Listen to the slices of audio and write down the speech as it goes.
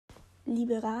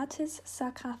Liberatis,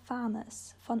 sacra,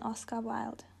 eines von Oscar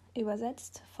Wilde,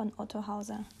 übersetzt von Otto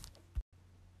Hauser.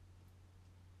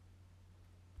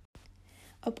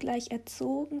 Obgleich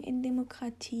erzogen in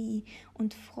Demokratie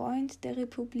und Freund der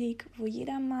Republik, wo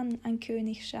jeder Mann ein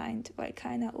König scheint, weil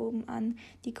keiner obenan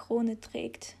die Krone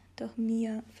trägt, doch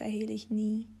mir verhehl ich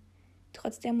nie.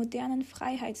 Trotz der modernen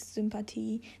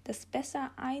Freiheitssympathie, dass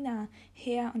besser einer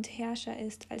Herr und Herrscher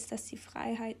ist, als dass die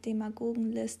Freiheit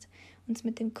Demagogenlist uns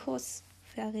mit dem Kuss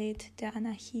verrät der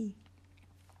Anarchie.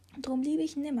 Drum lieb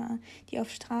ich nimmer, die auf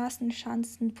Straßen,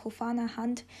 Schanzen profaner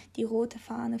Hand die rote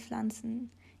Fahne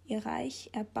pflanzen. Ihr Reich,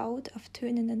 erbaut auf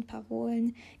tönenden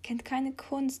Parolen, kennt keine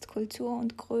Kunst, Kultur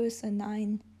und Größe,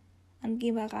 nein.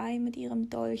 Angeberei mit ihrem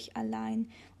Dolch allein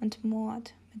und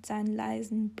Mord mit seinen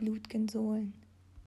leisen, blut'gen Sohlen.